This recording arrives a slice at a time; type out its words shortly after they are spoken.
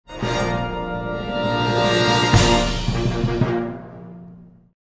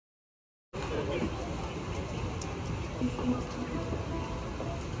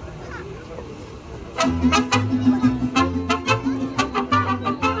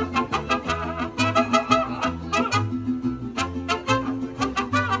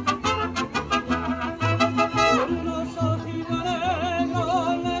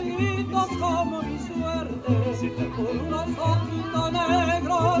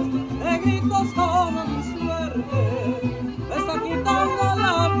gritos como mi suerte me está quitando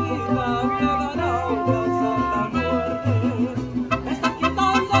la vida, me van a alcanzar la muerte. Me está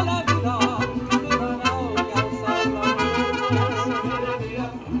quitando la vida, me van a alcanzar la muerte.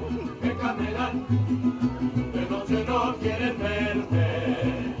 Me camelan, de noche no quieren verte.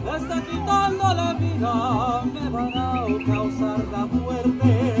 Me está quitando la vida, me van a causar la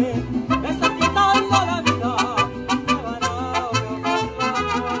muerte. Me está quitando la vida, me van a causar la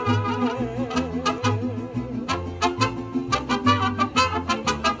muerte.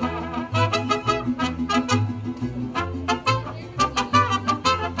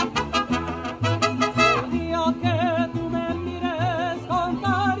 El día que tú me mires con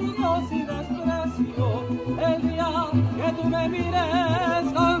cariño sin desprecio, el día que tú me mires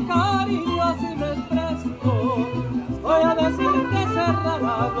con cariño sin desprecio, voy a decirte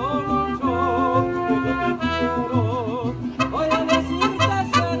cerrado mucho que yo te quiero. Voy a decirte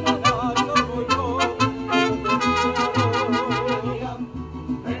cerrado mucho que yo te quiero.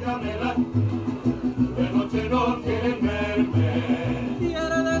 Me camelan, de noche no quieren verme.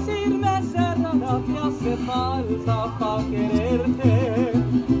 Quiere decirme cerrada que hace falta para quererte.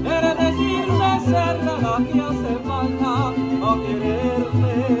 Quiere decirme cerrada que hace falta para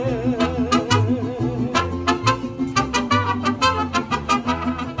quererte.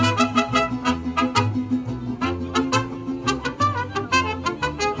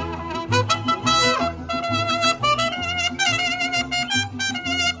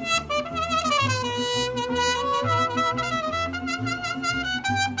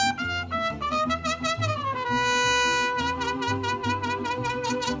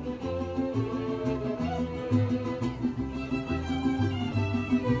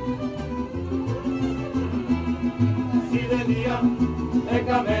 Si de día me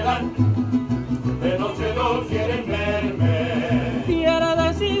camelan, de noche no quieren verme. Quiere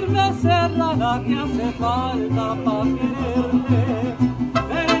decirme cerrada que hace falta para quererte.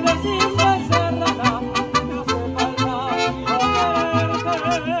 Quiere decirme cerrada que hace falta para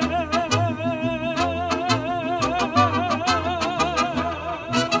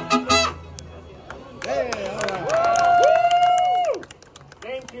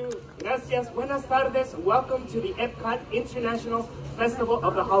Thank you. Gracias. Buenas tardes. Welcome to the EPCOT International Festival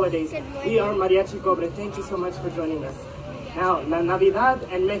of the Holidays. We are Mariachi Cobre. Thank you so much for joining us. Now, La Navidad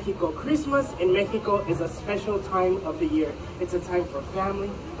and Mexico. Christmas in Mexico is a special time of the year. It's a time for family,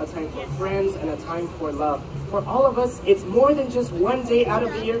 a time for friends, and a time for love. For all of us, it's more than just one day out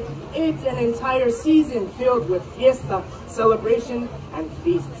of the year. It's an entire season filled with fiesta, celebration, and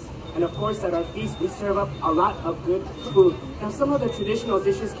feasts. And of course, at our feast, we serve up a lot of good food. Now, some of the traditional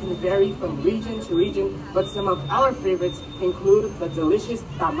dishes can vary from region to region, but some of our favorites include the delicious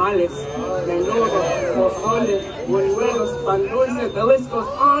tamales, menudo, pozole, buñuelos, pan dulce. The list goes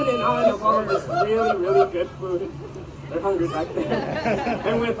on and on of all of this really, really good food. They're hungry back there.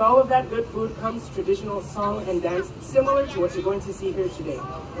 And with all of that good food comes traditional song and dance, similar to what you're going to see here today.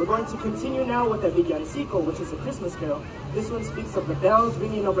 We're going to continue now with a villancico, which is a Christmas carol. This one speaks of the bells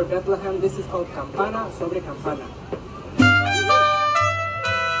ringing over Bethlehem. This is called Campana sobre Campana.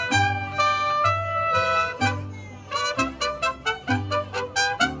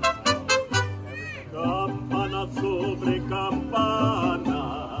 Campana sobre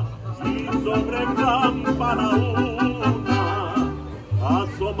campana, y sobre campana una,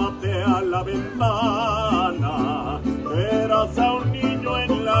 asómate a la ventana, verás a un niño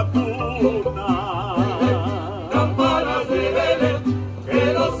en la cuna. Campanas de Belén,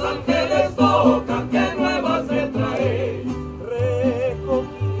 que los ángeles tocan, que nuevas se trae.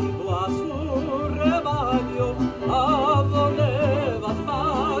 Recogido a su rebaño, a donde vas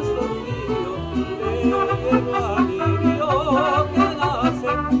pastor mío, le llevo al niño que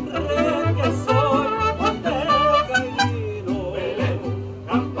nace, rey que soy, manteca y vino. Belén,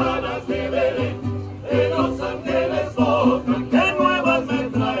 campanas de Belén, que los ángeles tocan, que nuevas me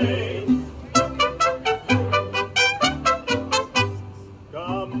traéis.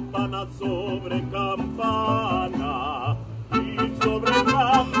 Campana sobre campana, y sobre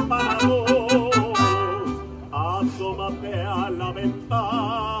campana dos, asómate a la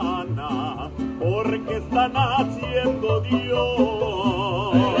ventana, porque está naciendo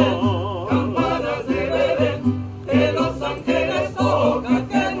Dios. Campanas de Belén, que los ángeles tocan,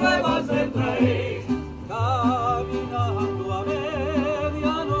 que nuevas se trae. Caminando a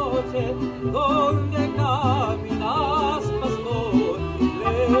medianoche, donde caminas, pastor,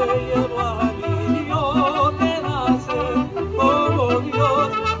 le llevo a mi niño que nace como Dios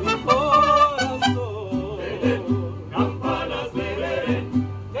mi corazón. Belén, campanas de Belén,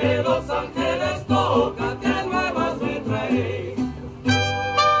 Que los ángeles tocan, que nuevas me trae.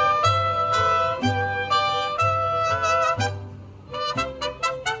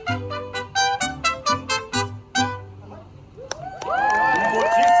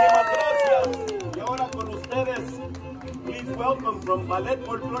 ballet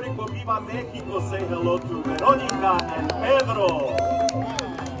folklórico Viva México say hello to Verónica and Pedro.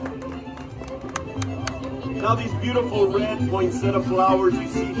 Now these beautiful red poinsettia flowers you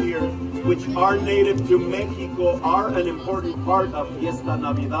see here, which are native to Mexico, are an important part of Fiesta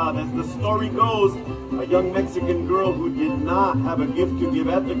Navidad. As the story goes, a young Mexican girl who did not have a gift to give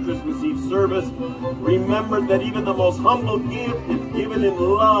at the Christmas Eve service remembered that even the most humble gift, if given in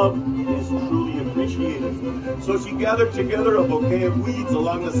love, is truly appreciated. So she gathered together a bouquet of weeds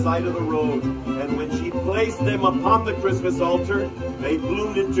along the side of the road, and when she placed them upon the Christmas altar, they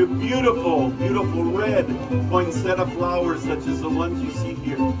bloomed into beautiful, beautiful red poinsettia flowers such as the ones you see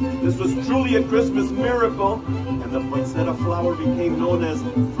here. This was truly a Christmas miracle, and the poinsettia flower became known as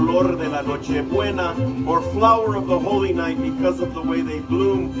Flor de la Nochebuena, or Flower of the Holy Night, because of the way they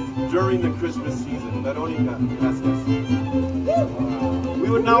bloom during the Christmas season. Verónica, gracias. We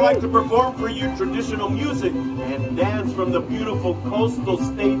would now like to perform for you traditional music and dance from the beautiful coastal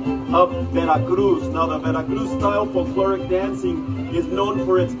state of Veracruz. Now the Veracruz style folkloric dancing is known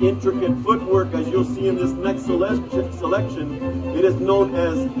for its intricate footwork, as you'll see in this next selection. It is known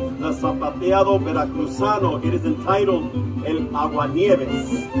as the Zapateado Veracruzano. It is entitled El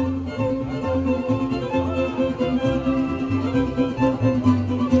Aguanieves.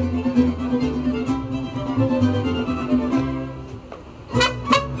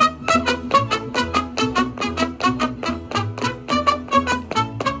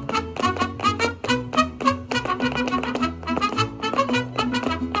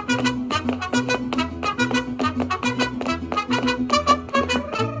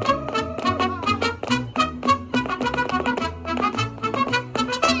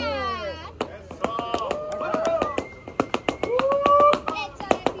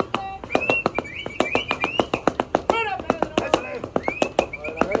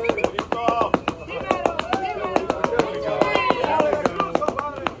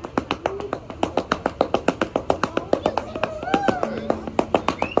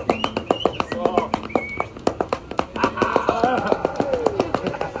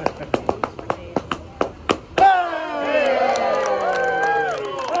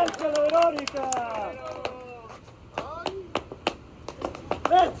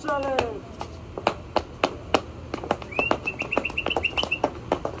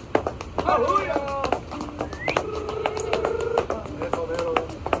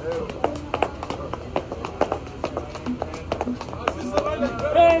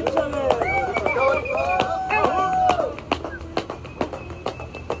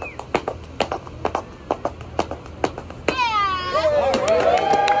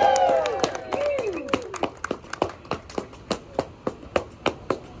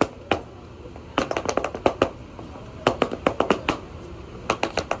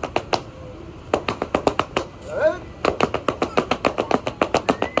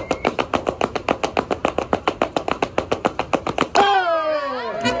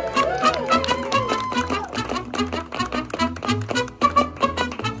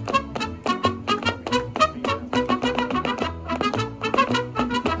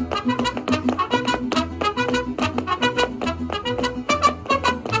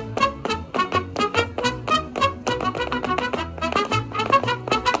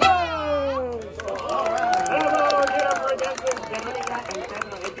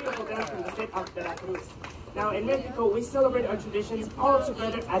 Now in Mexico, we celebrate our traditions all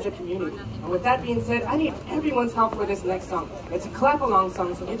together as a community. And with that being said, I need everyone's help for this next song. It's a clap along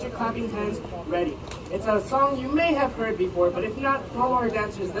song, so get your clapping hands ready. It's a song you may have heard before, but if not, follow our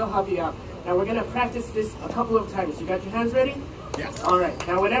dancers, they'll help you out. Now we're gonna practice this a couple of times. You got your hands ready? Yes. All right,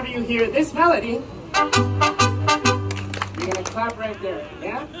 now whenever you hear this melody, you're gonna clap right there,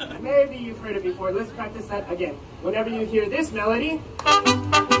 yeah? Maybe you've heard it before. Let's practice that again. Whenever you hear this melody,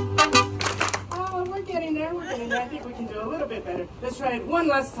 we're getting there. I think we can do a little bit better. Let's try it one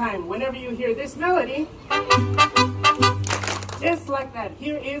last time. Whenever you hear this melody, just like that.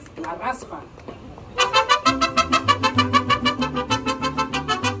 Here is La Raspa.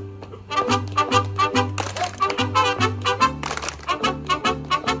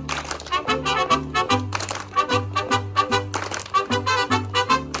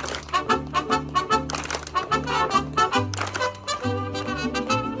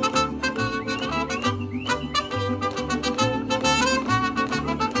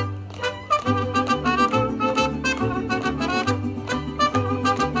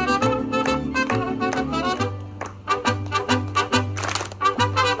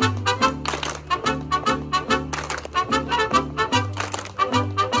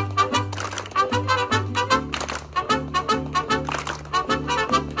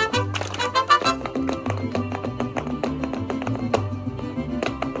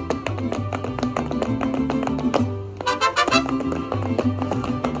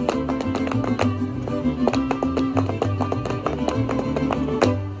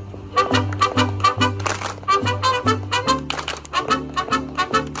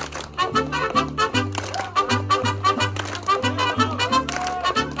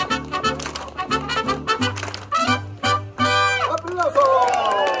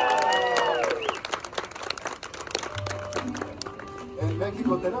 en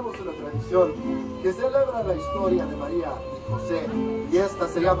México tenemos una tradición que celebra la historia de María y José, y esta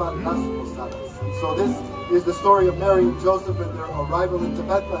se llama Las Posadas. So this is the story of Mary and Joseph and their arrival into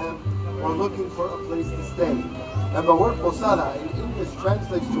Bethlehem, or looking for a place to stay. And the word posada in English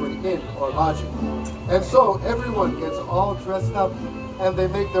translates to an inn or lodging. And so everyone gets all dressed up and they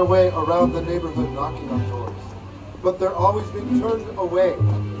make their way around the neighborhood knocking on doors. But they're always being turned away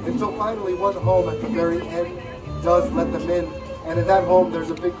until finally one home at the very end does let them in, and in that home there's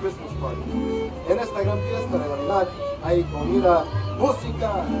a big Christmas party. En esta gran fiesta de Navidad hay comida,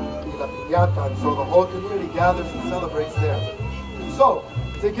 música y la piñata, and so the whole community gathers and celebrates there. So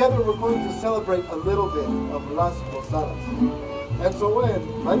together we're going to celebrate a little bit of Las Posadas. And so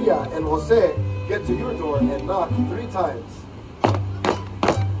when Maria and Jose get to your door and knock 3 times,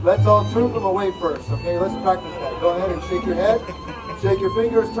 let's all turn them away first, okay? Let's practice that. Go ahead and shake your head, shake your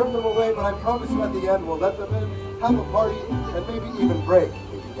fingers, turn them away, but I promise you at the end we'll let them in, have a party, and maybe even break a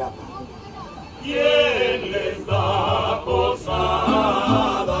piñata. ¿Quién les da posada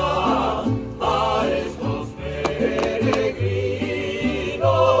a estos peregrinos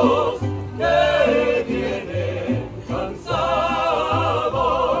que vienen cansados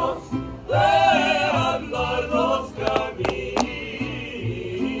de andar los caminos?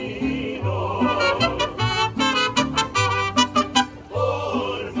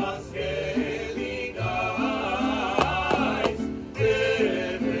 Por más que digáis que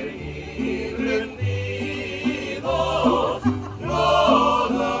venir rendidos, no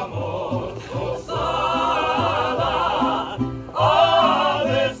damos posada a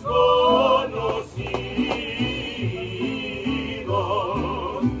desconocidos.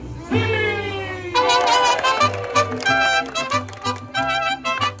 ¡Sí!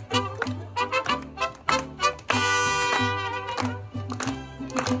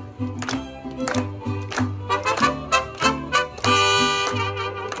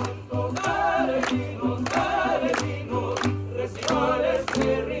 Los peregrinos, reciban este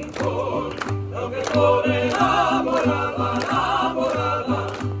rincón, aunque sobre la morada,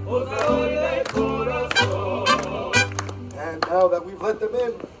 os la doy de corazón. And now that we've let them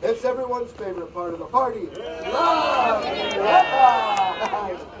in, it's everyone's favorite part of the party. La piñata!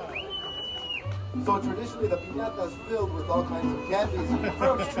 So traditionally the piñata is filled with all kinds of candies,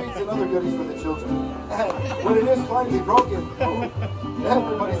 fruits, treats, and other goodies for the children. And when it is finally broken,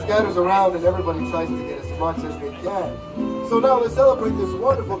 everybody scatters around and everybody tries to get as much as they can. So now let's celebrate this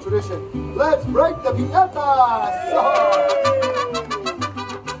wonderful tradition. Let's break the piñata! So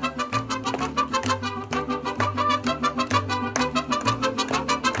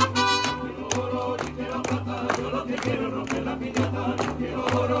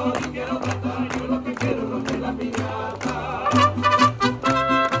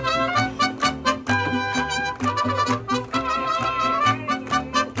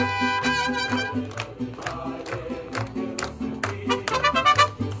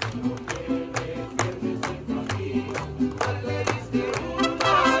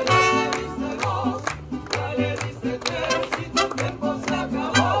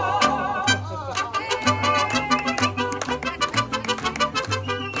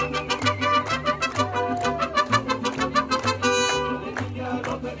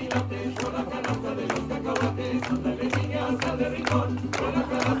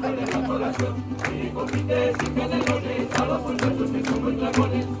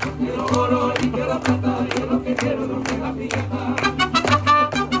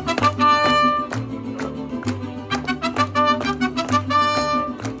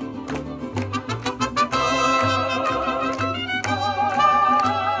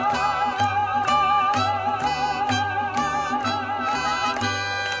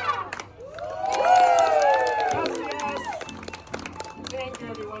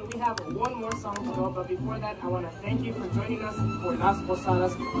Las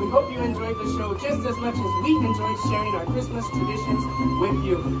Posadas. We hope you enjoyed the show just as much as we enjoyed sharing our Christmas traditions with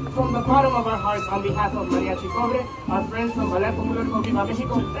you. From the bottom of our hearts, on behalf of Mariachi Cobre, our friends from Ballet Popular Viva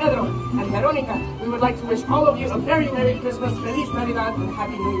Mexico, Pedro and Veronica, we would like to wish all of you a very Merry Christmas, Feliz Navidad, and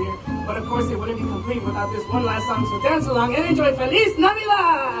Happy New Year. But of course, it wouldn't be complete without this one last song, so dance along and enjoy Feliz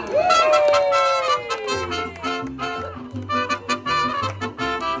Navidad!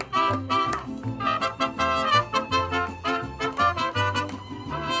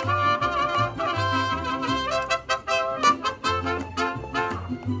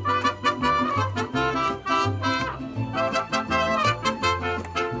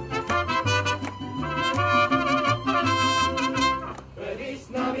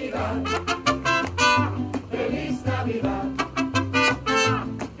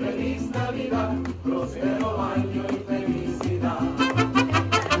 Feliz Navidad,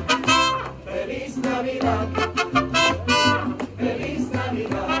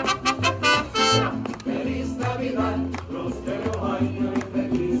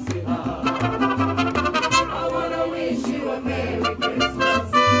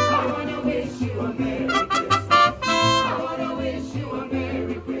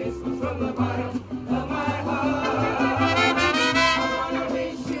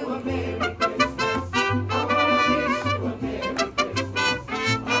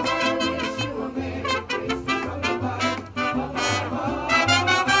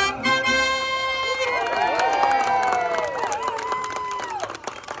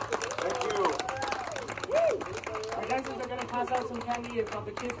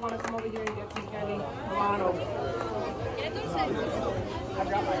 want to come over here and get some candy, come on over.